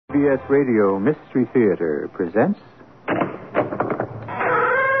CBS Radio Mystery Theater presents...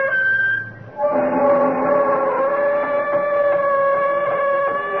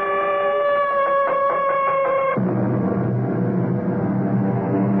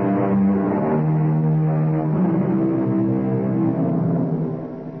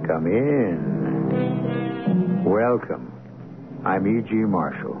 Come in. Welcome. I'm E.G.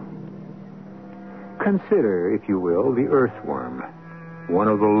 Marshall. Consider, if you will, the earthworm, one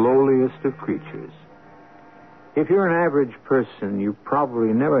of the lowliest of creatures. If you're an average person, you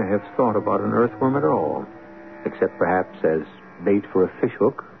probably never have thought about an earthworm at all, except perhaps as bait for a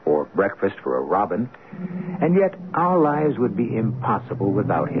fishhook or breakfast for a robin. And yet our lives would be impossible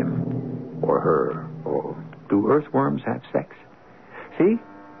without him or her. Or do earthworms have sex? See,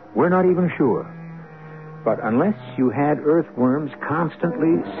 we're not even sure. But unless you had earthworms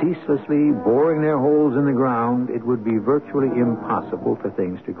constantly, ceaselessly boring their holes in the ground, it would be virtually impossible for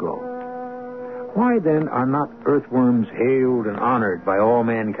things to grow. Why, then, are not earthworms hailed and honored by all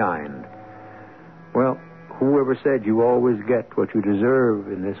mankind? Well, whoever said you always get what you deserve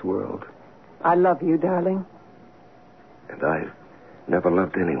in this world? I love you, darling. And I've never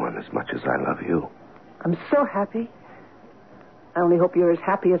loved anyone as much as I love you. I'm so happy. I only hope you're as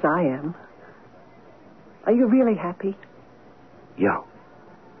happy as I am. Are you really happy? Yeah.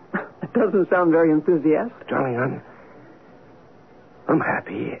 It doesn't sound very enthusiastic. Darling, I'm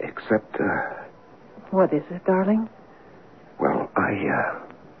happy, except, What is it, darling? Well, I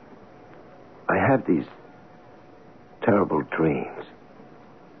have these terrible dreams.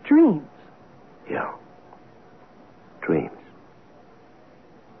 Dreams? Yeah. Dreams.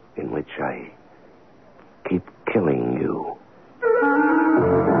 In which I keep killing you.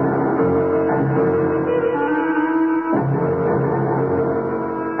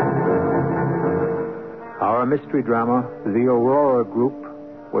 Our mystery drama, The Aurora Group,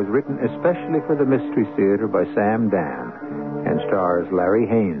 was written especially for the Mystery Theater by Sam Dan and stars Larry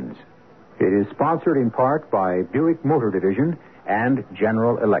Haynes. It is sponsored in part by Buick Motor Division and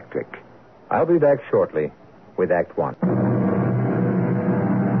General Electric. I'll be back shortly with Act One.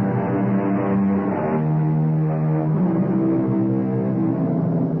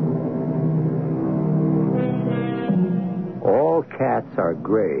 All cats are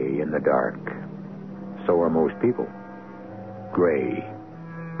gray in the dark. So are most people. Gray.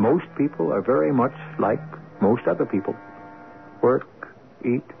 Most people are very much like most other people. Work,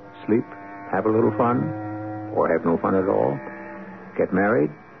 eat, sleep, have a little fun, or have no fun at all. Get married,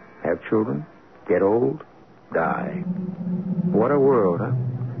 have children, get old, die. What a world, huh?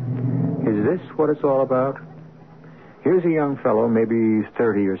 Is this what it's all about? Here's a young fellow, maybe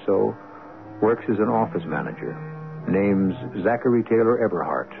 30 or so, works as an office manager. Name's Zachary Taylor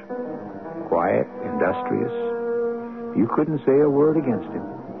Everhart. Quiet, industrious. You couldn't say a word against him.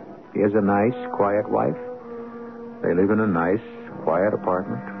 He has a nice, quiet wife. They live in a nice, quiet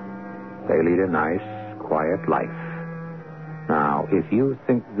apartment. They lead a nice, quiet life. Now, if you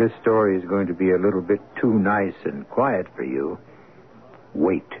think this story is going to be a little bit too nice and quiet for you,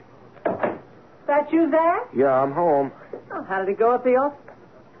 wait. That you, Zach? Yeah, I'm home. Oh, how did it go at the office?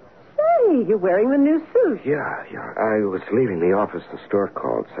 Say, you're wearing the new suit. Yeah. I was leaving the office. The store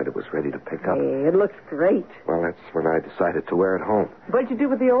called, said it was ready to pick up. Hey, it looks great. Well, that's when I decided to wear it home. What'd you do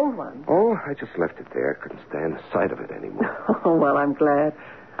with the old one? Oh, I just left it there. Couldn't stand the sight of it anymore. Oh, well, I'm glad.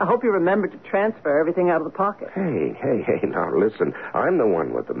 I hope you remembered to transfer everything out of the pocket. Hey, now listen. I'm the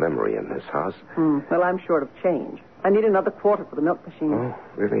one with the memory in this house. Well, I'm short of change. I need another quarter for the milk machine. Oh,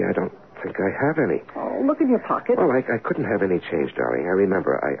 really? I don't think I have any. Oh, look in your pocket. Well, I couldn't have any change, darling. I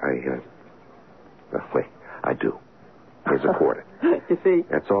remember. Well, wait, I do. Here's a quarter. You see?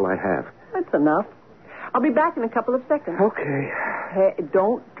 That's all I have. That's enough. I'll be back in a couple of seconds. Okay. Hey,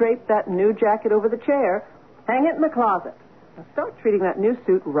 don't drape that new jacket over the chair. Hang it in the closet. Now start treating that new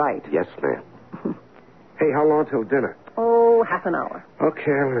suit right. Yes, ma'am. Hey, how long till dinner? Oh, half an hour.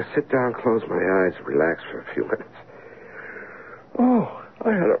 Okay, I'm going to sit down, close my eyes, relax for a few minutes. Oh,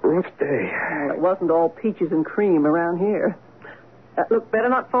 I had a rough day. Well, it wasn't all peaches and cream around here. Look, better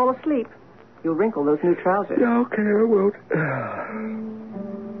not fall asleep. You'll wrinkle those new trousers. Yeah, okay, I won't.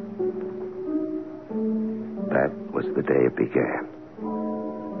 That was the day it began.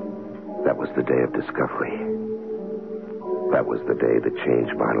 That was the day of discovery. That was the day that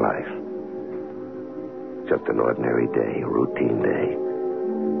changed my life. Just an ordinary day, a routine day.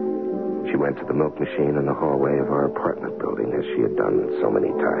 She went to the milk machine in the hallway of our apartment building, as she had done so many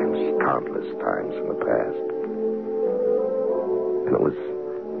times, countless times in the past. And it was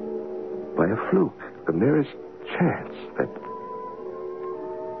by a fluke, the merest chance that...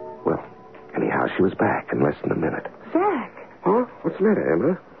 Well, anyhow, she was back in less than a minute. Zach! Huh? What's the matter,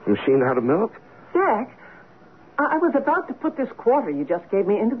 Emma? Machine out of milk? Jack, I was about to put this quarter you just gave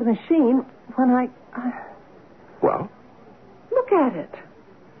me into the machine when I... Well? Look at it.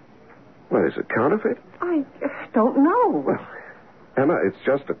 What, is it counterfeit? I don't know. Well, Emma, it's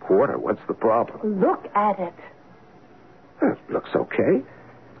just a quarter. What's the problem? Look at it. It looks okay.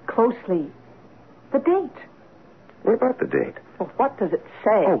 Closely. The date. What about the date? Well, what does it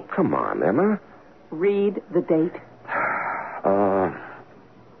say? Oh, come on, Emma. Read the date.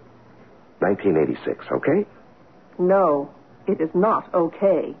 1986, okay? No, it is not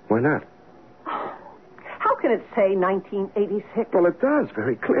okay. Why not? How can it say 1986? Well, it does,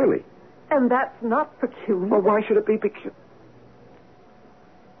 very clearly. And that's not peculiar. Well, why should it be peculiar?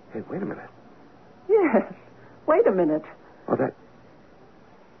 Hey, wait a minute. Yes. Wait a minute. Oh,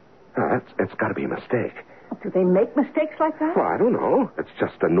 that's got to be a mistake. Do they make mistakes like that? Well, I don't know. It's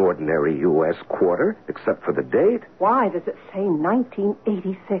just an ordinary U.S. quarter, except for the date. Why does it say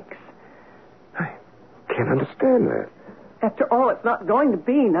 1986? I can't understand that. After all, it's not going to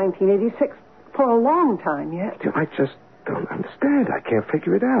be 1986 for a long time yet. I just don't understand. I can't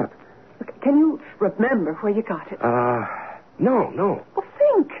figure it out. Look, can you remember where you got it? No. Well,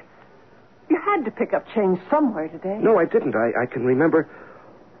 think. You had to pick up change somewhere today. No, I didn't. I can remember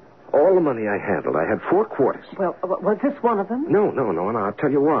all the money I handled. I had 4 quarters. Well, was this one of them? No, and I'll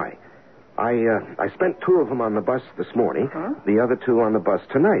tell you why. I spent 2 of them on the bus this morning, the other 2 on the bus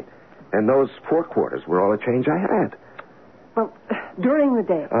tonight. And those 4 quarters were all the change I had. Well, during the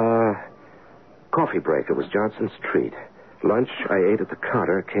day? Coffee break. It was Johnson's treat. Lunch, I ate at the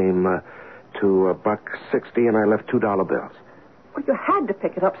counter, came to $1.60, and I left $2 bills. Well, you had to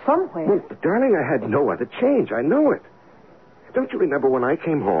pick it up somewhere. Well, darling, I had no other change. I know it. Don't you remember when I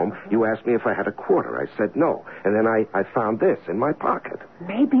came home, you asked me if I had a quarter? I said no. And then I found this in my pocket.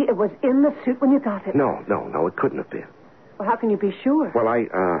 Maybe it was in the suit when you got it. No, it couldn't have been. Well, how can you be sure? Well,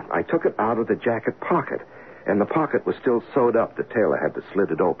 I took it out of the jacket pocket, and the pocket was still sewed up. The tailor had to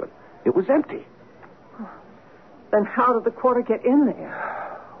slit it open. It was empty. Then how did the quarter get in there?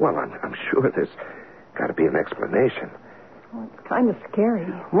 Well, I'm sure there's got to be an explanation. Well, it's kind of scary.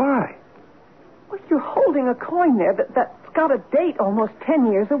 Why? Well, you're holding a coin there that's got a date almost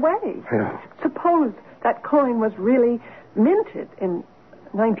 10 years away. Yeah. Suppose that coin was really minted in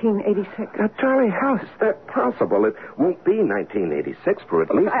 1986. Now, Charlie, how is that possible? It won't be 1986 for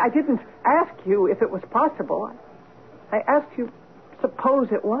at least... I didn't ask you if it was possible. I asked you,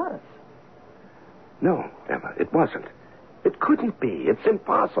 suppose it was. No, Emma, it wasn't. It couldn't be. It's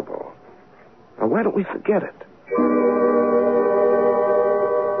impossible. Now, why don't we forget it?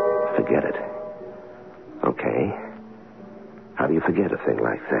 Forget it. Okay. How do you forget a thing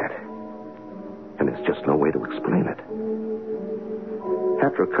like that? And there's just no way to explain it.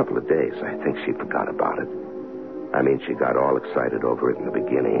 After a couple of days, I think she forgot about it. I mean, she got all excited over it in the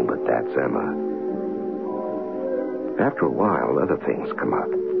beginning, but that's Emma. After a while, other things come up.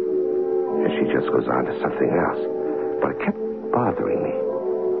 And she just goes on to something else. But it kept bothering me.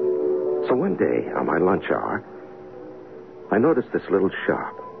 So one day, on my lunch hour, I noticed this little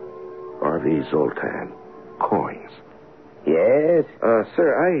shop. R.V. Zoltan. Coins. Yes?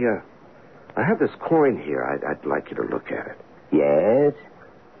 Sir, I have this coin here. I'd like you to look at it. Yes?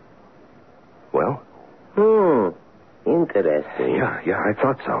 Well? Interesting. Yeah, I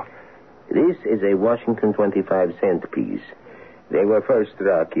thought so. This is a Washington 25-cent piece. They were first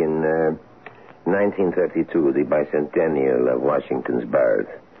struck in 1932, the bicentennial of Washington's birth.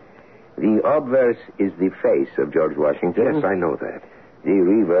 The obverse is the face of George Washington. Yes, I know that. The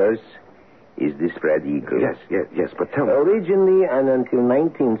reverse is the spread eagle. Yes, but tell me... Originally and until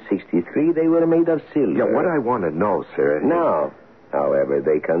 1963, they were made of silver. Yeah, what I want to know, sir... Now, however,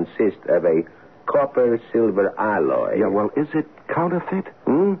 they consist of a copper-silver alloy. Yeah, well, is it counterfeit?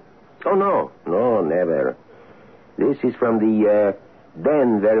 Oh, no, never. This is from the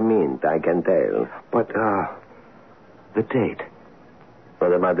Denver Mint, I can tell. But, the date.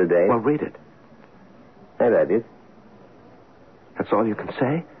 What about the date? Well, read it. I read it. That's all you can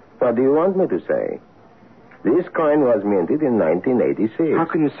say? What do you want me to say? This coin was minted in 1986. How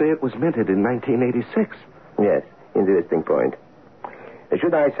can you say it was minted in 1986? Yes, interesting point.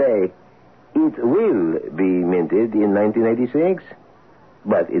 Should I say, it will be minted in 1986?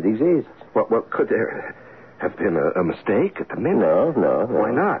 But it exists. Well, could there have been a mistake at the mint? No.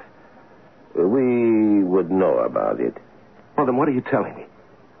 Why not? We would know about it. Well, then what are you telling me?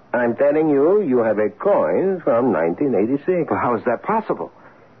 I'm telling you have a coin from 1986. Well, how is that possible?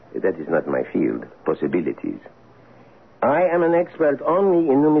 That is not my field. Possibilities. I am an expert only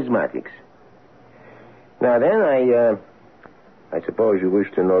in numismatics. Now then, I suppose you wish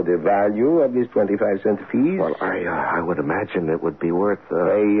to know the value of this 25-cent piece? Well, I would imagine it would be worth...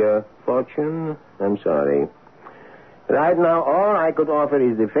 A fortune? I'm sorry. Right now, all I could offer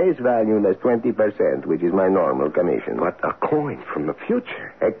is the face value less 20%, which is my normal commission. But a coin from the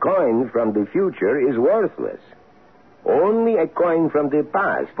future. A coin from the future is worthless. Only a coin from the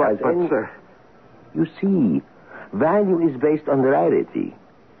past has any... sir... You see, value is based on rarity.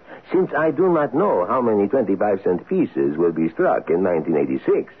 Since I do not know how many 25-cent pieces will be struck in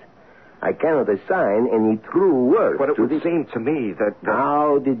 1986, I cannot assign any true worth But it to would seem to me that...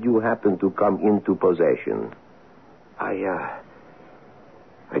 How did you happen to come into possession? I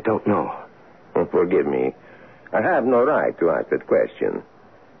don't know. Forgive me. I have no right to ask that question.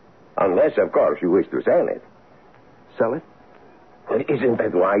 Unless, of course, you wish to sell it. Sell it? Isn't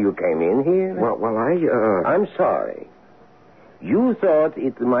that why you came in here? Well, I'm sorry. You thought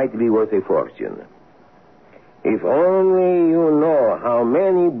it might be worth a fortune. If only you know how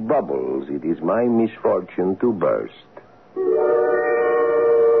many bubbles it is my misfortune to burst.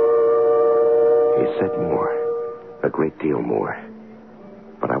 He said more. A great deal more.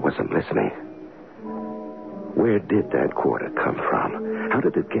 But I wasn't listening. Where did that quarter come from? How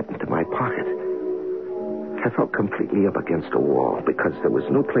did it get into my pocket? I felt completely up against a wall because there was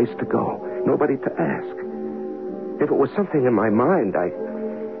no place to go, nobody to ask. If it was something in my mind, I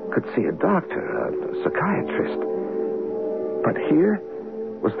could see a doctor, a psychiatrist. But here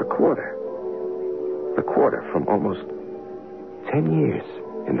was the quarter. The quarter from almost 10 years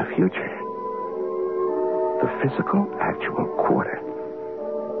in the future. The physical, actual quarter.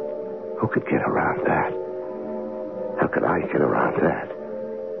 Who could get around that? How could I get around that?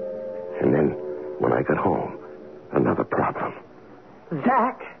 And then, when I got home, another problem.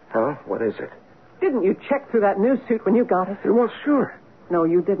 Zach, Huh? What is it? didn't you check through that new suit when you got it? Well, sure. No,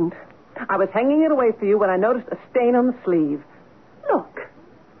 you didn't. I was hanging it away for you when I noticed a stain on the sleeve. Look.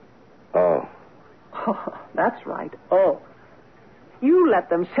 Oh. Oh, that's right. Oh. You let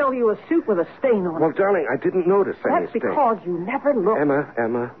them sell you a suit with a stain on Well, it. darling, I didn't notice any That's stain. because you never looked.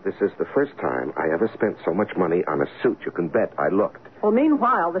 Emma, this is the first time I ever spent so much money on a suit. You can bet I looked. Well,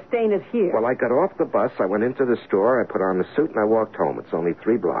 meanwhile, the stain is here. Well, I got off the bus, I went into the store, I put on the suit, and I walked home. It's only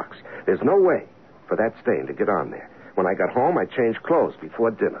 3 blocks. There's no way for that stain to get on there. When I got home, I changed clothes before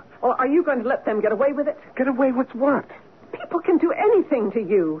dinner. Well, are you going to let them get away with it? Get away with what? People can do anything to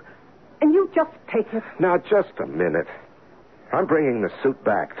you. And you just take it. Now, just a minute. I'm bringing the suit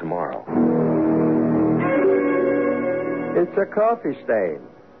back tomorrow. It's a coffee stain.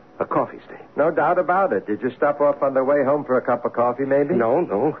 A coffee stain? No doubt about it. Did you stop off on the way home for a cup of coffee, maybe?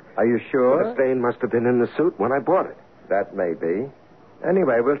 No. Are you sure? The stain must have been in the suit when I bought it. That may be.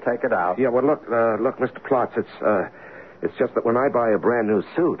 Anyway, we'll take it out. Yeah, well, look, Mr. Plotz, it's just that when I buy a brand new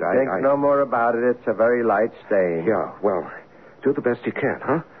suit, Think no more about it. It's a very light stain. Yeah, well, do the best you can,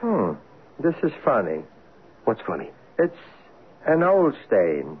 huh? This is funny. What's funny? It's an old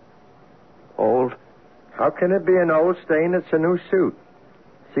stain. Old? How can it be an old stain? It's a new suit.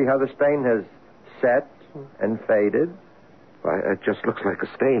 See how the stain has set and faded? Why, it just looks like a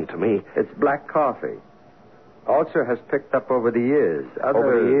stain to me. It's black coffee. Also has picked up over the years.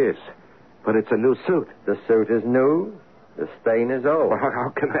 Over the years. But it's a new suit. The suit is new. The stain is old. Well, how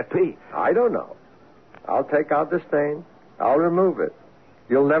can that be? I don't know. I'll take out the stain. I'll remove it.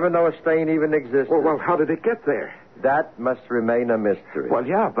 You'll never know a stain even exists. Well, how did it get there? That must remain a mystery. Well,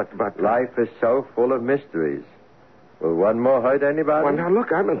 yeah, but... Life is so full of mysteries. Will one more hurt anybody? Well, now,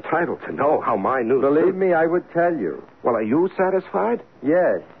 look, I'm entitled to know how my new Believe suit... me, I would tell you. Well, are you satisfied?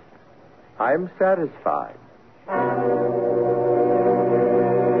 Yes. I'm satisfied.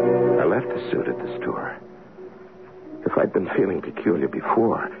 I left the suit at the store. If I'd been feeling peculiar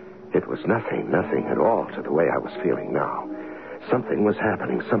before, it was nothing at all to the way I was feeling now. Something was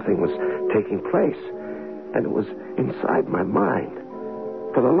happening. Something was taking place. And it was inside my mind.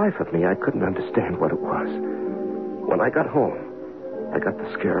 For the life of me, I couldn't understand what it was. When I got home, I got the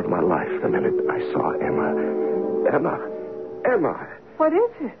scare of my life the minute I saw Emma. Emma! What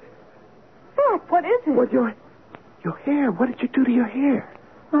is it? Zach, what is it? What, your hair. What did you do to your hair?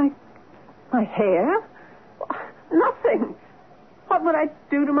 My hair? Nothing. What would I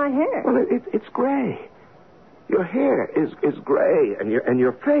do to my hair? Well, it's gray. Your hair is gray, and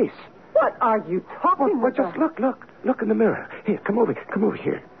your face. What are you talking Well, about? just look in the mirror. Here, come over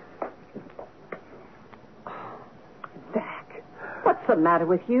here. Zach, what's the matter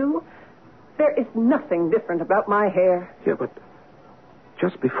with you? There is nothing different about my hair. Yeah, but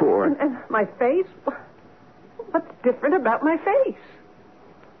just before... And my face? What's different about my face?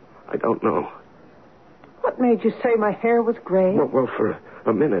 I don't know. What made you say my hair was gray? Well, for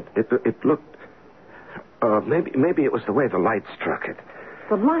a minute, it looked... Maybe it was the way the light struck it.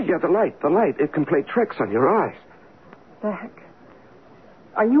 The light? Yeah, the light. It can play tricks on your eyes. Zach,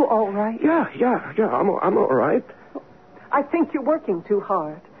 are you all right? Yeah. I'm all right. I think you're working too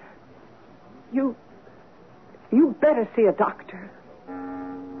hard. You better see a doctor.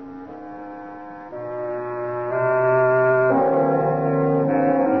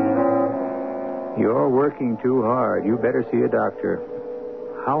 You're working too hard. You better see a doctor.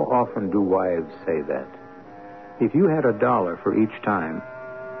 How often do wives say that? If you had $1 for each time,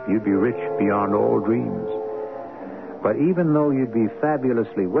 you'd be rich beyond all dreams. But even though you'd be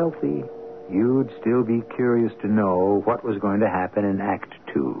fabulously wealthy, you'd still be curious to know what was going to happen in Act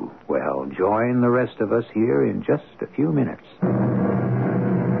 2. Well, join the rest of us here in just a few minutes.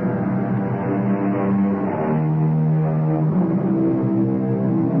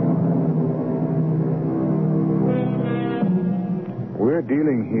 We're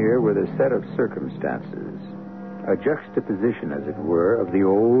dealing here with a set of circumstances, a juxtaposition, as it were, of the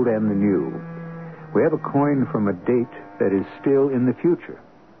old and the new. We have a coin from a date that is still in the future.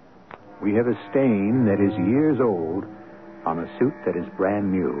 We have a stain that is years old on a suit that is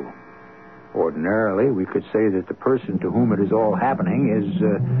brand new. Ordinarily, we could say that the person to whom it is all happening is,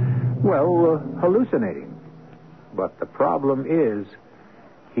 hallucinating. But the problem is,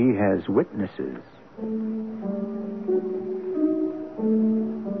 he has witnesses.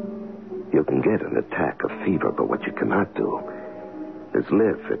 You can get an attack of fever, but what you cannot do is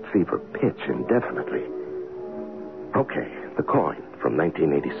live at fever pitch indefinitely. Okay, the coin from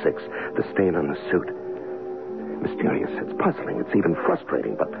 1986, the stain on the suit. Mysterious, it's puzzling, it's even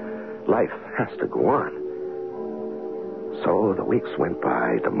frustrating, but life has to go on. So the weeks went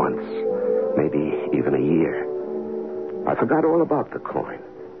by, the months, maybe even a year. I forgot all about the coin.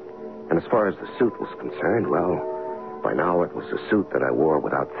 And as far as the suit was concerned, well, by now it was a suit that I wore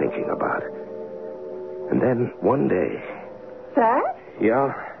without thinking about it. And then one day... Zach?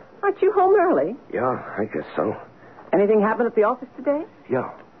 Yeah? Aren't you home early? Yeah, I guess so. Anything happened at the office today? Yeah.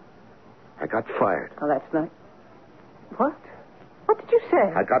 I got fired. Oh, that's nice. What? What did you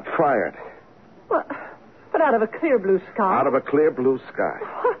say? I got fired. What? But out of a clear blue sky. Out of a clear blue sky.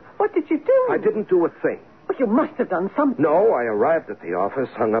 What did you do? I didn't do a thing. Well, you must have done something. No, I arrived at the office,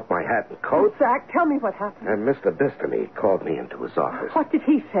 hung up my hat and coat. Zach, tell me what happened. And Mr. Bistany called me into his office. What did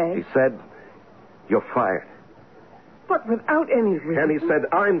he say? He said, "You're fired." But without any reason. And he said,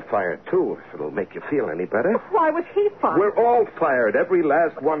 "I'm fired, too, if it'll make you feel any better." Why was he fired? We're all fired, every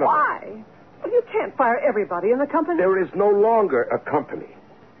last one of us. Why? Well, you can't fire everybody in the company. There is no longer a company.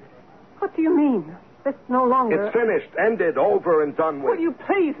 What do you mean? It's no longer... It's finished, ended, over, and done with. Will you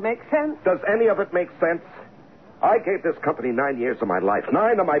please make sense? Does any of it make sense? I gave this company 9 years of my life,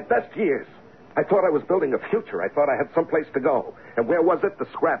 9 of my best years. I thought I was building a future. I thought I had someplace to go. And where was it? The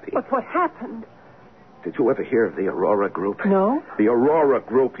scrap heap. But what happened? Did you ever hear of the Aurora Group? No. The Aurora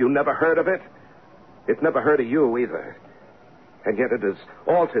Group. You never heard of it? It never heard of you either. And yet it has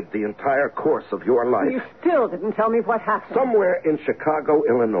altered the entire course of your life. You still didn't tell me what happened. Somewhere in Chicago,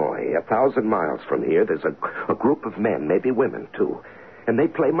 Illinois, 1,000 miles from here, there's a group of men, maybe women, too. And they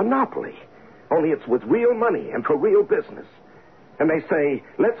play Monopoly. Only it's with real money and for real business. And they say,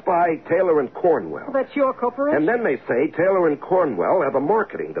 "Let's buy Taylor and Cornwell." Well, that's your corporation. And then they say, "Taylor and Cornwell have a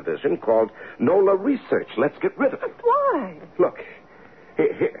marketing division called NOLA Research. Let's get rid of it." But why? Look,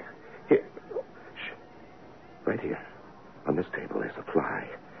 here. Shh. Right here. On this table, there's a fly.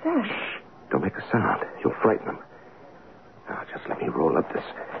 Zach. Shh. Don't make a sound. You'll frighten them. Now, just let me roll up this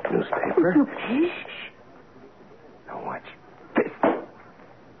newspaper. Shh. Now, watch this.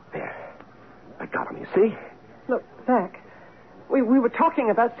 There. I got him, you see? Look, Zach, we were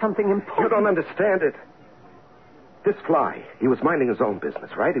talking about something important. You don't understand it. This fly, he was minding his own business,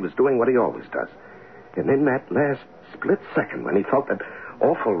 right? He was doing what he always does. And in that last split second, when he felt that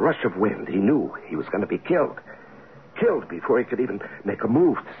awful rush of wind, he knew he was going to be killed. Killed before he could even make a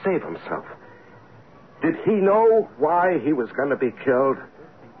move to save himself. Did he know why he was going to be killed?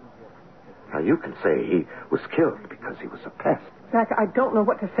 Now, you can say he was killed because he was a pest. Zach, I don't know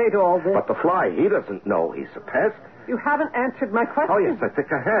what to say to all this. But the fly, he doesn't know he's a pest. You haven't answered my question. Oh, yes, I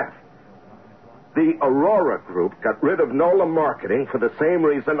think I have. The Aurora Group got rid of NOLA Marketing for the same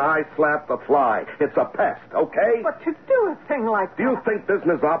reason I slapped the fly. It's a pest, okay? But to do a thing like that... Do you think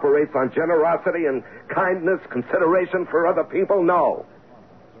business operates on generosity and kindness, consideration for other people? No.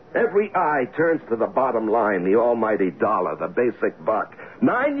 Every eye turns to the bottom line, the almighty dollar, the basic buck.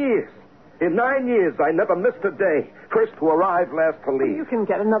 9 years. In 9 years, I never missed a day. First to arrive, last to leave. You can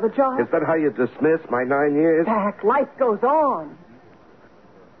get another job. Is that how you dismiss my 9 years? Zach, life goes on.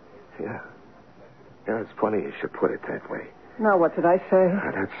 Yeah. Yeah, it's funny you should put it that way. Now, what did I say?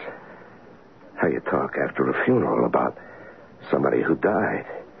 How you talk after a funeral about somebody who died.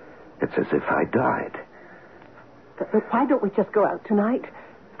 It's as if I died. But why don't we just go out tonight?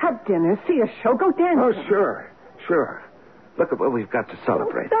 Have dinner, see a show, go dancing. Oh, sure. Look at what we've got to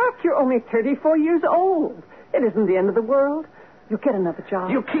celebrate. Doc, you're only 34 years old. It isn't the end of the world. You'll get another job.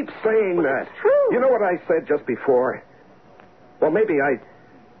 You keep saying that. It's true. You know what I said just before? Well, maybe I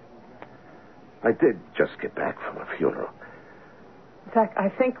did just get back from a funeral. In fact, I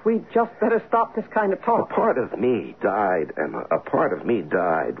think we just better stop this kind of talk. A part of me died, Emma. A part of me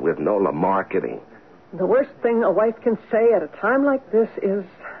died with Nola marketing. The worst thing a wife can say at a time like this is,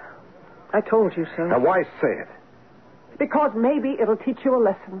 I told you so. Now, why say it? Because maybe it'll teach you a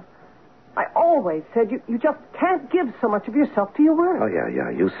lesson. I always said you just can't give so much of yourself to your work. Oh, yeah,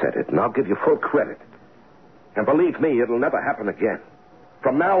 you said it, and I'll give you full credit. And believe me, it'll never happen again.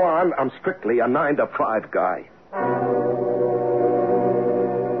 From now on, I'm strictly a 9-to-5 guy.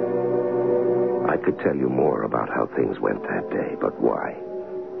 I could tell you more about how things went that day, but why?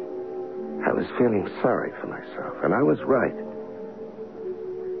 I was feeling sorry for myself, and I was right.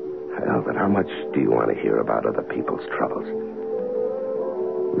 Hell, but how much do you want to hear about other people's troubles?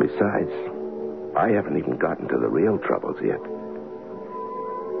 Besides, I haven't even gotten to the real troubles yet.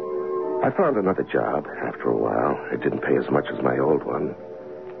 I found another job after a while. It didn't pay as much as my old one.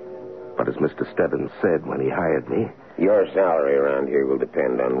 But as Mr. Stebbins said when he hired me... Your salary around here will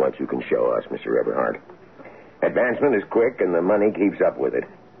depend on what you can show us, Mr. Eberhard. Advancement is quick and the money keeps up with it.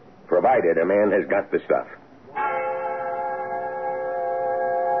 Provided a man has got the stuff.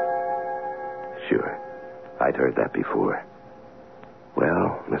 Sure. I'd heard that before.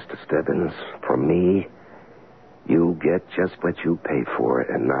 Well, Mr. Stebbins, from me, you get just what you pay for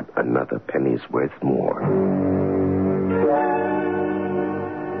and not another penny's worth more.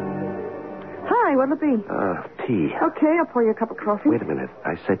 Hi, what'll it be? Tea. Okay, I'll pour you a cup of coffee. Wait a minute.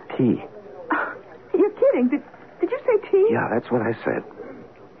 I said tea. You're kidding. Did you say tea? Yeah, that's what I said.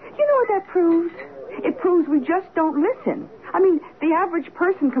 You know what that proves? It proves we just don't listen. I mean, the average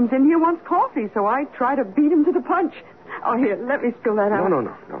person comes in here wants coffee, so I try to beat him to the punch. Oh, here, let me spill that out.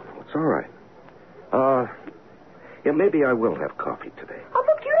 No. It's all right. Yeah, maybe I will have coffee today. Oh,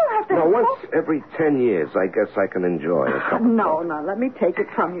 look, you don't have to No, have once coffee. every 10 years, I guess I can enjoy a cup of No, coffee. let me take it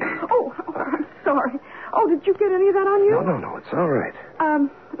from you. Oh, I'm sorry. Oh, did you get any of that on you? No, it's all right.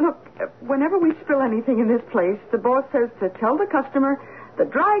 Look, whenever we spill anything in this place, the boss says to tell the customer the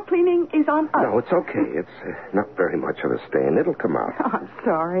dry cleaning is on us. No, it's okay. It's not very much of a stain. It'll come out. Oh, I'm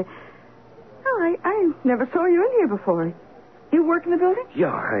sorry. Oh, I never saw you in here before. You work in the building?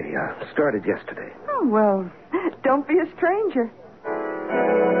 Yeah, I started yesterday. Oh, well, don't be a stranger.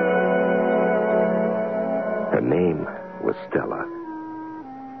 Her name was Stella.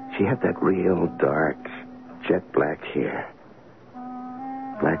 She had that real dark, jet black hair.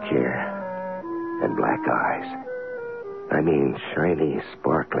 Black hair and black eyes. I mean, shiny,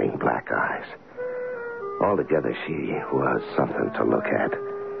 sparkling black eyes. Altogether, she was something to look at.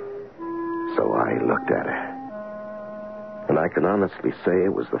 So I looked at her. And I can honestly say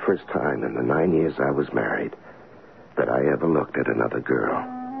it was the first time in the 9 years I was married that I ever looked at another girl.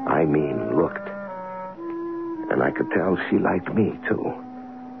 I mean, looked. And I could tell she liked me, too.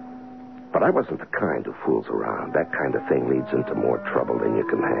 But I wasn't the kind who fools around. That kind of thing leads into more trouble than you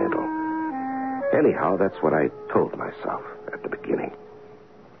can handle. Anyhow, that's what I told myself at the beginning.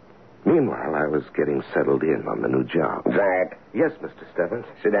 Meanwhile, I was getting settled in on the new job. Zach. Yes, Mr. Stebbins.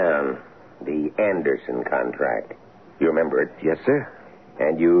 Sit down. The Anderson contract. You remember it? Yes, sir.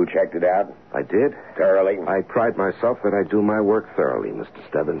 And you checked it out? I did. Thoroughly? I pride myself that I do my work thoroughly, Mr.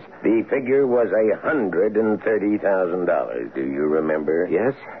 Stebbins. The figure was $130,000. Do you remember?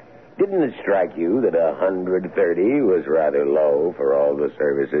 Yes? Didn't it strike you that $130,000 was rather low for all the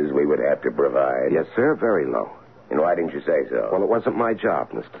services we would have to provide? Yes, sir. Very low. And why didn't you say so? Well, it wasn't my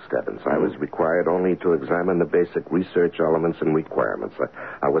job, Mr. Stebbins. I was required only to examine the basic research elements and requirements.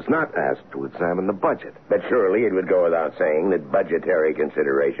 I was not asked to examine the budget. But surely it would go without saying that budgetary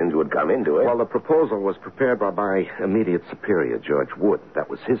considerations would come into it. Well, the proposal was prepared by my immediate superior, George Wood. That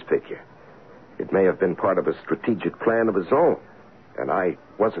was his figure. It may have been part of a strategic plan of his own. And I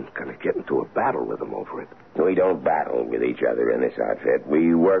wasn't going to get into a battle with him over it. We don't battle with each other in this outfit.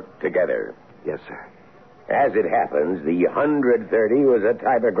 We work together. Yes, sir. As it happens, the 130 was a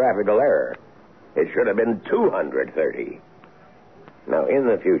typographical error. It should have been 230. Now, in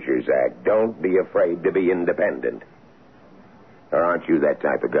the future, Zach, don't be afraid to be independent. Or aren't you that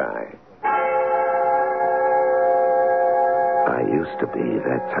type of guy? I used to be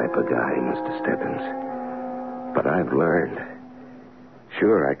that type of guy, Mr. Stebbins. But I've learned.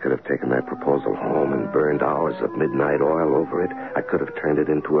 Sure, I could have taken that proposal home and burned hours of midnight oil over it. I could have turned it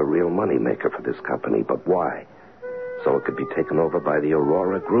into a real moneymaker for this company. But why? So it could be taken over by the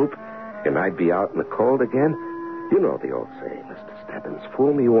Aurora group, and I'd be out in the cold again? You know the old saying, Mr. Stebbins.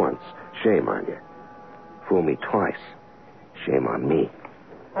 Fool me once, shame on you. Fool me twice, shame on me.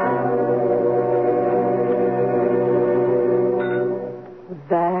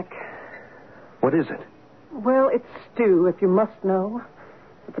 Zach. What is it? Well, it's stew, if you must know.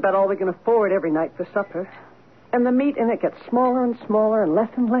 It's about all we can afford every night for supper. And the meat in it gets smaller and smaller and less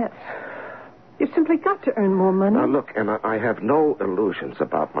and less. You've simply got to earn more money. Now, look, Emma, I have no illusions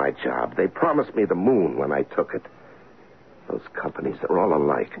about my job. They promised me the moon when I took it. Those companies, they're all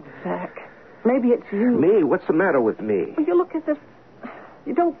alike. Zach, maybe it's you. Me? What's the matter with me? Well, you look as if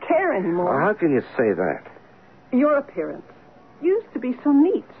you don't care anymore. Well, how can you say that? Your appearance used to be so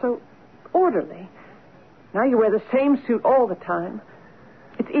neat, so orderly. Now you wear the same suit all the time.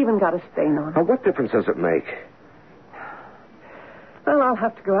 It's even got a stain on it. Now, what difference does it make? Well, I'll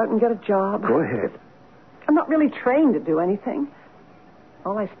have to go out and get a job. Go ahead. I'm not really trained to do anything.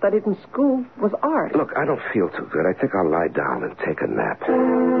 All I studied in school was art. Look, I don't feel too good. I think I'll lie down and take a nap.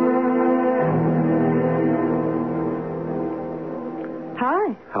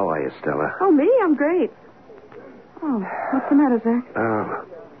 Hi. How are you, Stella? Oh, me? I'm great. Oh, what's the matter, Zach?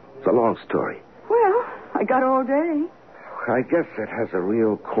 It's a long story. Well, I got all day. I guess it has a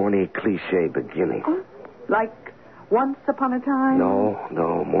real corny, cliche beginning. Oh, like once upon a time?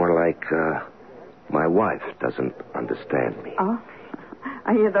 No, more like, my wife doesn't understand me. Oh,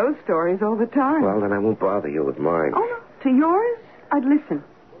 I hear those stories all the time. Well, then I won't bother you with mine. Oh, no. To yours, I'd listen.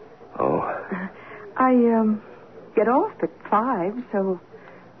 Oh? I, get off at 5, so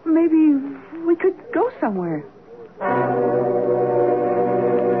maybe we could go somewhere.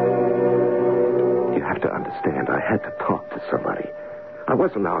 You have to understand, I had to talk to somebody. I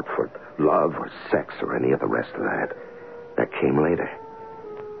wasn't out for love or sex or any of the rest of that. That came later.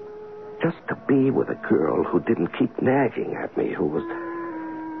 Just to be with a girl who didn't keep nagging at me, who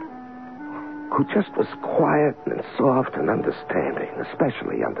just was quiet and soft and understanding,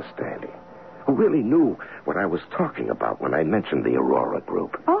 especially understanding, who really knew what I was talking about when I mentioned the Aurora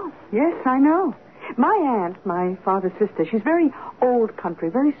group. Oh, yes, I know. My aunt, my father's sister, she's very old country,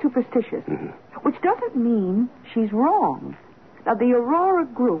 very superstitious, which doesn't mean she's wrong. Now, the Aurora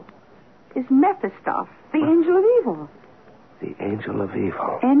group is Mephistopheles, the angel of evil. The angel of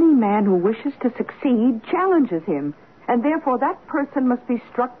evil. Any man who wishes to succeed challenges him, and therefore that person must be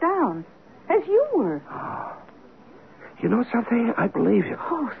struck down, as you were. Oh. You know something? I believe you.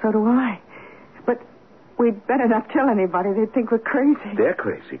 Oh, so do I. But we'd better not tell anybody. They'd think we're crazy. They're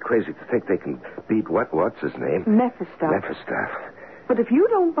crazy. Crazy to think they can beat what's his name? Mephistopheles. Mephistopheles. But if you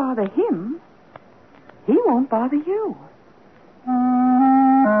don't bother him, he won't bother you.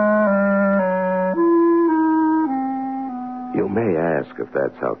 You may ask if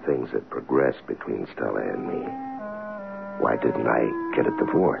that's how things had progressed between Stella and me. Why didn't I get a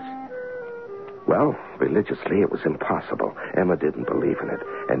divorce? Well, religiously, it was impossible. Emma didn't believe in it,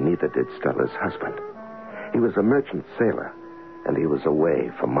 and neither did Stella's husband. He was a merchant sailor, and he was away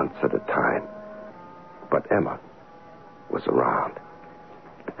for months at a time. But Emma was around.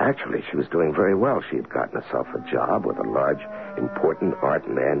 Actually, she was doing very well. She had gotten herself a job with a large, important art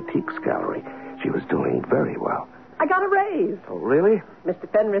and antiques gallery. She was doing very well. I got a raise. Oh, really? Mr.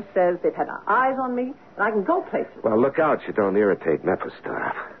 Fenris says they've had eyes on me, and I can go places. Well, look out. You don't irritate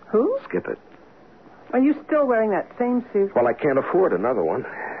Mephistopheles. Who? Skip it. Are you still wearing that same suit? Well, I can't afford another one.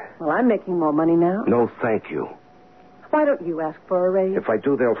 Well, I'm making more money now. No, thank you. Why don't you ask for a raise? If I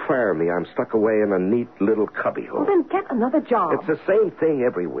do, they'll fire me. I'm stuck away in a neat little cubbyhole. Well, then get another job. It's the same thing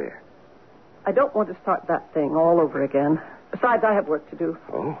everywhere. I don't want to start that thing all over again. Besides, I have work to do.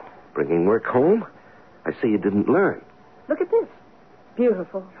 Oh, bringing work home? I see you didn't learn. Look at this.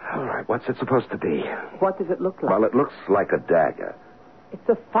 Beautiful. All right, what's it supposed to be? What does it look like? Well, it looks like a dagger. It's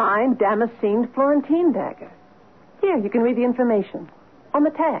a fine damascened Florentine dagger. Here, you can read the information. On the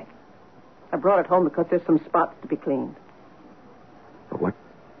tag. I brought it home because there's some spots to be cleaned. What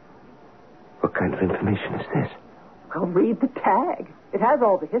kind of information is this? Well, read the tag. It has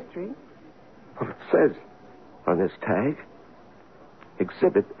all the history. Well, it says on this tag,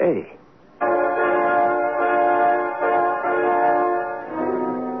 Exhibit A.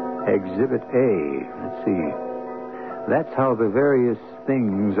 Exhibit A. Let's see. That's how the various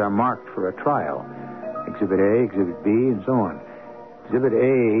things are marked for a trial. Exhibit A, Exhibit B, and so on. Exhibit A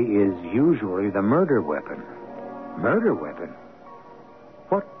is usually the murder weapon. Murder weapon?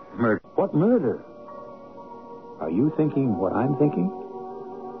 What murder? What murder? Are you thinking what I'm thinking?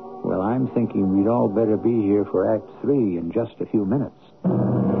 Well, I'm thinking we'd all better be here for Act 3 in just a few minutes.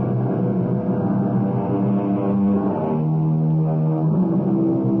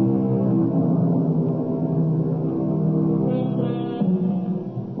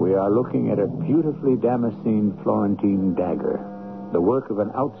 We are looking at a beautifully damascened Florentine dagger, the work of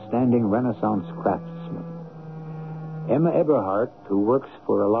an outstanding Renaissance craftsman. Emma Eberhardt, who works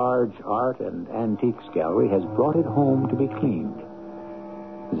for a large art and antiques gallery, has brought it home to be cleaned.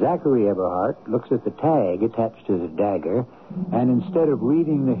 Zachary Eberhardt looks at the tag attached to the dagger, and instead of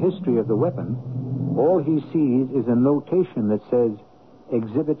reading the history of the weapon, all he sees is a notation that says,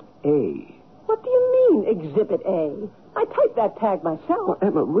 Exhibit A. What do you mean, Exhibit A? I typed that tag myself. Well,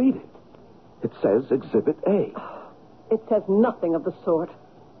 Emma, read it. It says Exhibit A. It says nothing of the sort.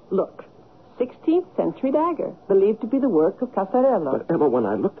 Look, 16th century dagger, believed to be the work of Casarello. But, Emma, when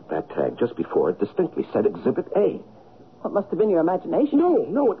I looked at that tag just before, it distinctly said Exhibit A. What must have been your imagination?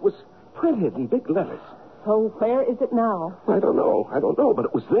 No, it was printed in big letters. So where is it now? I don't know, but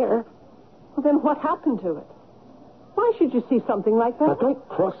it was there. Well, then what happened to it? Why should you see something like that? Now, don't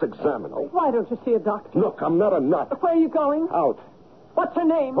cross-examine me. Why don't you see a doctor? Look, I'm not a nut. Where are you going? Out. What's her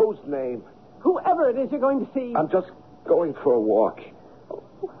name? Whose name? Whoever it is you're going to see. I'm just going for a walk.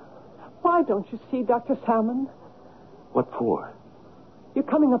 Why don't you see Dr. Salmon? What for? You're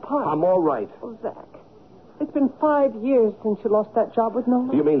coming apart. I'm all right. Oh, Zach, it's been 5 years since you lost that job with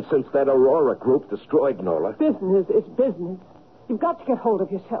Nola. You mean since that Aurora group destroyed Nola? Business is business. You've got to get hold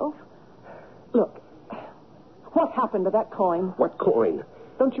of yourself. Look, what happened to that coin? What coin?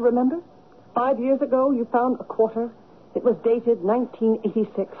 Don't you remember? 5 years ago, you found a quarter. It was dated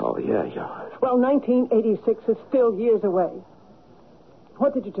 1986. Oh, yeah. Well, 1986 is still years away.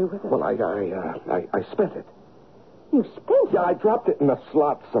 What did you do with it? Well, I spent it. You spent it? Yeah, I dropped it in a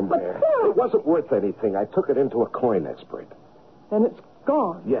slot somewhere. But, Phil! It wasn't worth anything. I took it into a coin expert. Then it's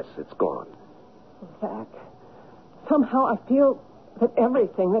gone. Yes, it's gone. Zach, somehow I feel that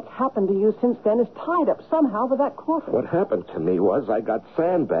everything that's happened to you since then is tied up somehow with that quarter. What happened to me was I got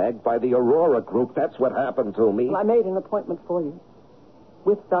sandbagged by the Aurora group. That's what happened to me. Well, I made an appointment for you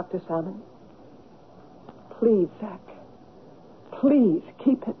with Dr. Salmon. Please, Zach, please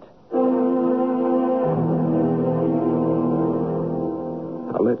keep it.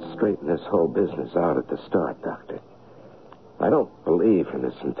 Now, let's straighten this whole business out at the start, Doctor. I don't believe in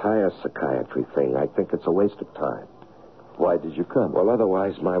this entire psychiatry thing. I think it's a waste of time. Why did you come? Well,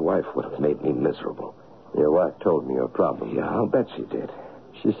 otherwise my wife would have made me miserable. Your wife told me your problem. Yeah, I'll bet she did.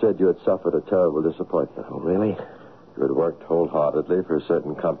 She said you had suffered a terrible disappointment. Oh, really? You had worked wholeheartedly for a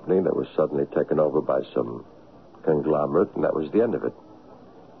certain company that was suddenly taken over by some conglomerate, and that was the end of it.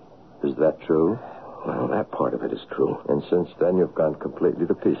 Is that true? Well, that part of it is true. And since then, you've gone completely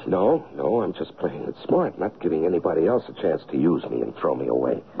to pieces. No, I'm just playing it smart, not giving anybody else a chance to use me and throw me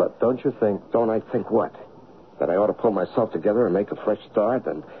away. But don't you think... Don't I think what? That I ought to pull myself together and make a fresh start?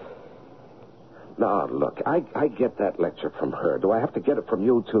 And no, look, I get that lecture from her. Do I have to get it from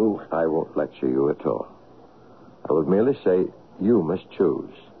you, too? I won't lecture you at all. I will merely say you must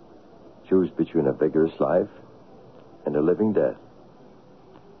choose. Choose between a vigorous life and a living death.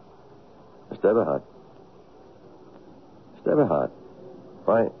 Mr. Eberhardt. Mr. Eberhardt.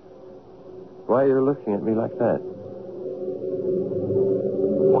 Why are you looking at me like that?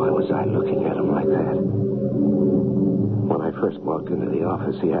 Why was I looking at him like that? When I first walked into the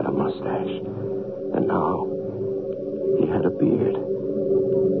office, he had a mustache. And now, he had a beard.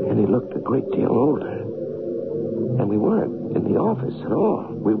 And he looked a great deal older. And we weren't in the office at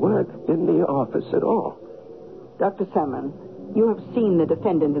all. Dr. Salmon, you have seen the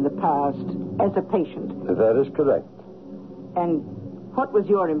defendant in the past as a patient. That is correct. And what was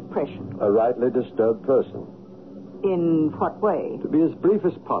your impression? A rightly disturbed person. In what way? To be as brief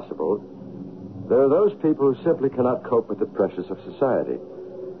as possible, there are those people who simply cannot cope with the pressures of society.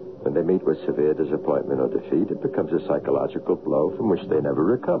 When they meet with severe disappointment or defeat, it becomes a psychological blow from which they never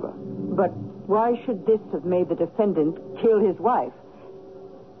recover. But why should this have made the defendant kill his wife?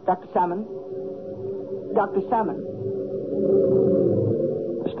 Dr. Salmon? Dr. Salmon?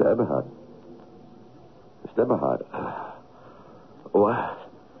 Mr. Eberhardt. Mr. Eberhardt. What?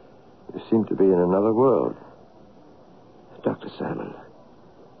 You seem to be in another world. Dr. Salmon,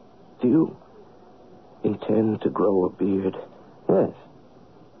 do you intend to grow a beard? Yes.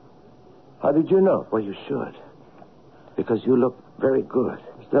 How did you know? Well, you should. Because you look very good.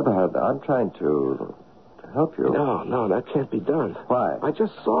 Mr. Eberhardt, I'm trying to help you. No, that can't be done. Why? I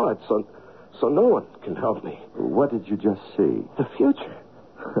just saw it, so no one can help me. What did you just see? The future.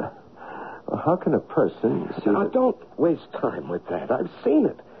 Well, how can a person see... Now, don't waste time with that. I've seen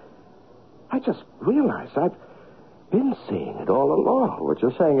it. I just realized been seeing it all along. What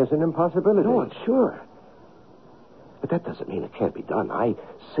you're saying is an impossibility. No, I'm sure. But that doesn't mean it can't be done. I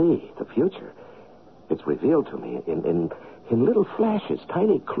see the future. It's revealed to me in little flashes,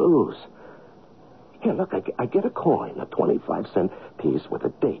 tiny clues. Here, look, I get a coin, a 25-cent piece with a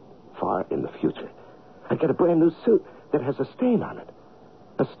date far in the future. I get a brand new suit that has a stain on it.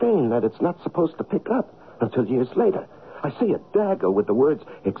 A stain that it's not supposed to pick up until years later. I see a dagger with the words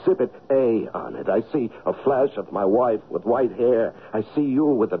Exhibit A on it. I see a flash of my wife with white hair. I see you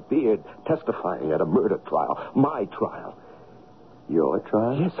with a beard testifying at a murder trial. My trial. Your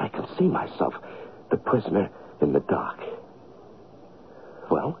trial? Yes, I can see myself, the prisoner in the dock.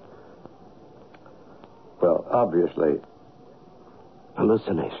 Well? Well, obviously.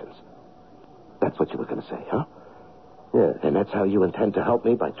 Hallucinations. That's what you were going to say, huh? Yes. And that's how you intend to help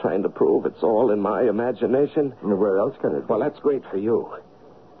me, by trying to prove it's all in my imagination? Where else can it be? Well, that's great for you.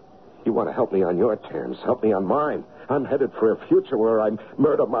 You want to help me on your terms. Help me on mine. I'm headed for a future where I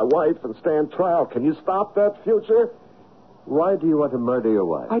murder my wife and stand trial. Can you stop that future? Why do you want to murder your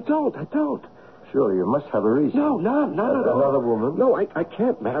wife? I don't. Surely you must have a reason. No, not at all. Another woman? No, I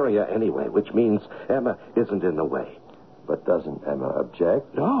can't marry her anyway, which means Emma isn't in the way. But doesn't Emma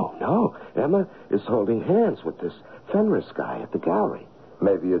object? No. Emma is holding hands with this Fenris guy at the gallery.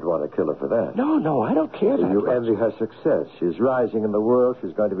 Maybe you'd want to kill her for that. No, I don't care that You much. envy her success. She's rising in the world.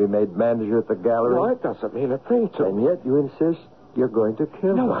 She's going to be made manager at the gallery. No, it doesn't mean a thing to And me. yet you insist you're going to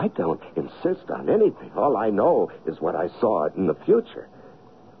kill her. No, I don't insist on anything. All I know is what I saw in the future.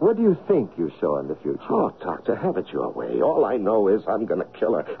 What do you think you saw in the future? Oh, Doctor, have it your way. All I know is I'm going to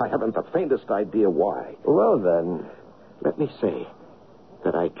kill her. I haven't the faintest idea why. Well, then... Let me say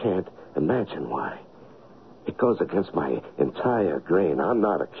that I can't imagine why. It goes against my entire grain. I'm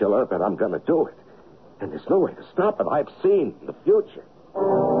not a killer, but I'm going to do it. And there's no way to stop it. I've seen the future.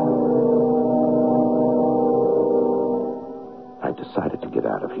 I decided to get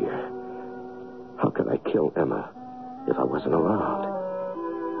out of here. How could I kill Emma if I wasn't around?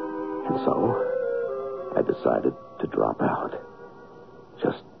 And so I decided to drop out.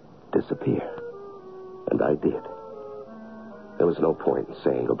 Just disappear. And I did. There was no point in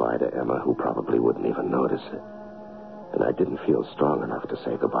saying goodbye to Emma, who probably wouldn't even notice it. And I didn't feel strong enough to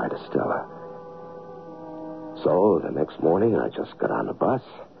say goodbye to Stella. So the next morning, I just got on the bus,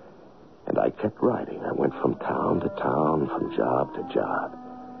 and I kept riding. I went from town to town, from job to job.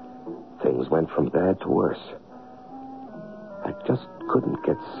 Things went from bad to worse. I just couldn't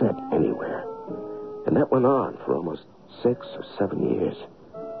get set anywhere. And that went on for almost 6 or 7 years.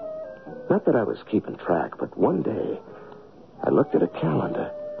 Not that I was keeping track, but one day I looked at a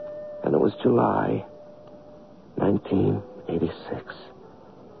calendar, and it was July 1986.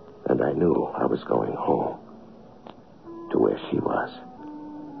 And I knew I was going home, to where she was.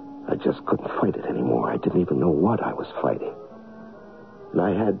 I just couldn't fight it anymore. I didn't even know what I was fighting. And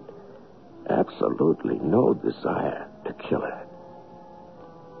I had absolutely no desire to kill her.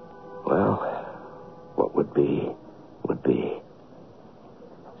 Well, what would be, would be.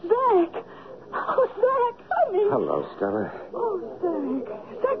 Zach! Oh, Zach, honey. Hello, Stella. Oh, Zach.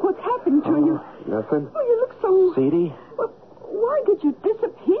 Zach, what's happened to you? Nothing? Oh, you look so... Seedy? Well, why did you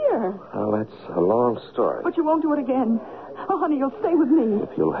disappear? Well, that's a long story. But you won't do it again. Oh, honey, you'll stay with me.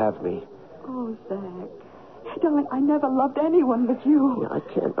 If you'll have me. Oh, Zach. Darling, I never loved anyone but you. Yeah, I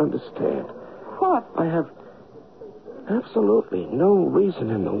can't understand. What? I have absolutely no reason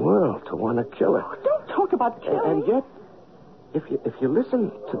in the world to want to kill her. Oh, don't talk about killing. And yet, if you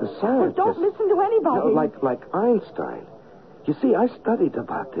listen to the Well, scientists... don't listen to anybody. Like Einstein. You see, I studied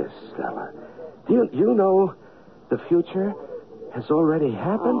about this, Stella. Do you know the future has already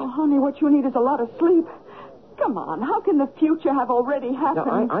happened? Oh, honey, what you need is a lot of sleep. Come on, how can the future have already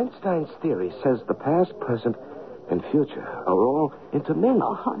happened? Now, Einstein's theory says the past, present, and future are all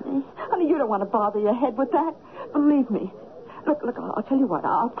intermingled. Oh, honey, you don't want to bother your head with that. Believe me. Look, I'll tell you what.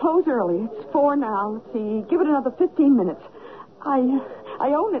 I'll close early. It's 4 now. Let's see. Give it another 15 minutes. I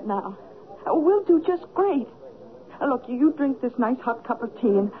own it now. We'll do just great. Look, you drink this nice hot cup of tea,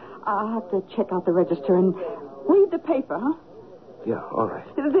 and I'll have to check out the register and read the paper, huh? Yeah, all right.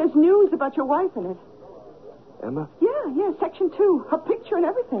 There's news about your wife in it. Emma? Yeah, Section 2. Her picture and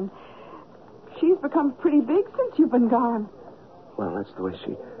everything. She's become pretty big since you've been gone. Well, that's the way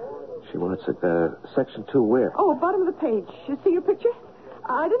she wants it. Section 2 where? Oh, bottom of the page. You see your picture?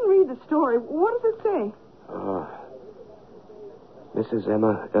 I didn't read the story. What does it say? Mrs.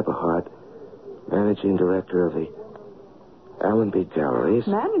 Emma Eberhardt, Managing Director of the Allenby Galleries.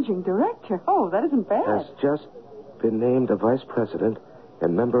 Managing Director? Oh, that isn't bad. Has just been named a Vice President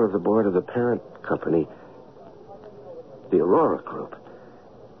and member of the board of the parent company, the Aurora Group.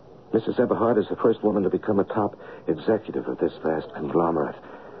 Mrs. Eberhard is the first woman to become a top executive of this vast conglomerate.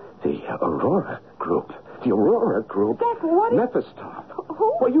 The Aurora Group. The Aurora Group. Zach, what is... Mephistop.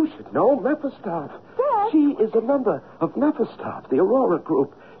 Who? Well, you should know Mephistop. Zach? She is a member of Mephistop, the Aurora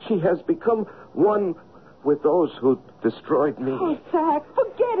Group. She has become one with those who destroyed me. Oh, Zach,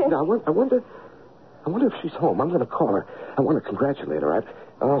 forget it. Now, I wonder if she's home. I'm going to call her. I want to congratulate her. I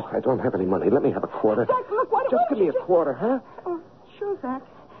don't have any money. Let me have a quarter. Zach, look, why Just give me a quarter, huh? Oh, sure, Zach.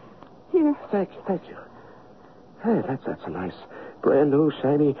 Here. Thank you. Hey, that's a nice, brand new,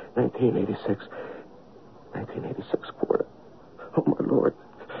 shiny 1986 quarter. Oh, my Lord.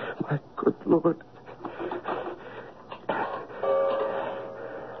 My good Lord.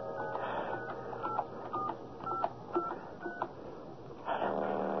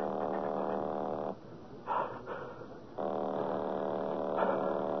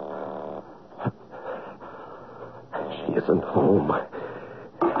 She isn't home.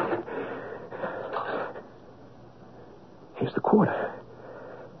 Here's the quarter.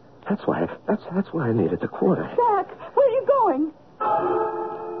 That's why I needed the quarter. Zach, where are you going?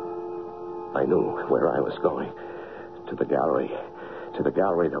 I knew where I was going. To the gallery. To the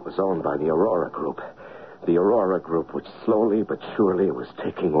gallery that was owned by the Aurora Group. The Aurora Group, which slowly but surely was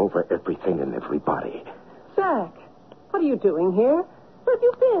taking over everything and everybody. Zach, what are you doing here? Where have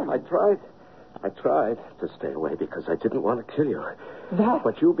you been? I tried to stay away because I didn't want to kill you. Zach.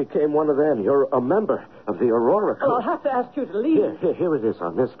 But you became one of them. You're a member of the Aurora Group. Well, I'll have to ask you to leave. Here it is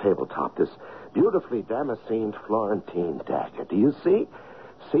on this tabletop. This beautifully damascened Florentine dagger. Do you see?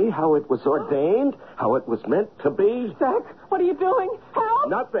 See how it was ordained? How it was meant to be? Zach, what are you doing? Help!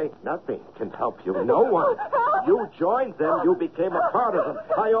 Nothing can help you. No one. Help! You joined them. You became a part of them.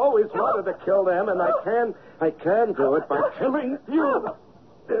 I always wanted to kill them, and I can do it by killing you.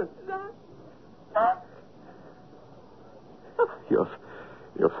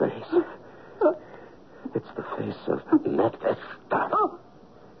 Your face. It's the face of Mephistop.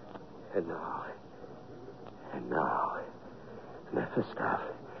 And now, Mephistop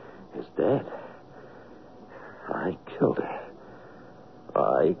is dead. I killed her.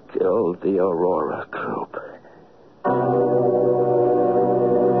 I killed the Aurora Group.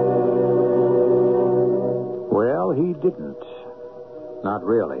 Well, he didn't. Not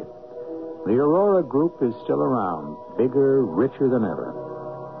really. The Aurora Group is still around, bigger, richer than ever.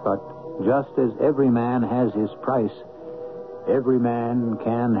 But just as every man has his price, every man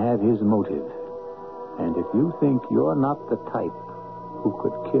can have his motive. And if you think you're not the type who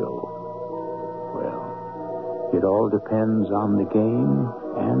could kill, well, it all depends on the game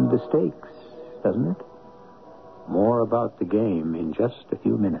and the stakes, doesn't it? More about the game in just a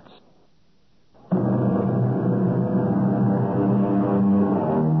few minutes.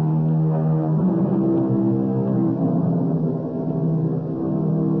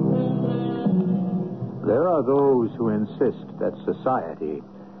 There are those who insist that society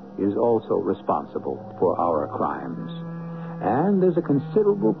is also responsible for our crimes. And there's a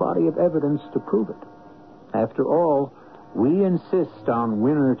considerable body of evidence to prove it. After all, we insist on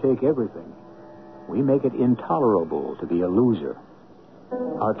winner-take-everything. We make it intolerable to be a loser.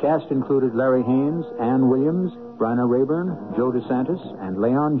 Our cast included Larry Haynes, Ann Williams, Bryna Rayburn, Joe DeSantis, and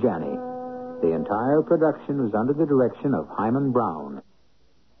Leon Janney. The entire production was under the direction of Hyman Brown.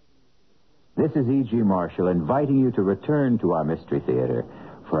 This is E.G. Marshall inviting you to return to our Mystery Theater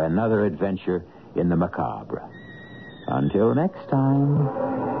for another adventure in the macabre. Until next time,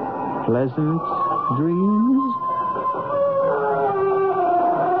 pleasant dreams.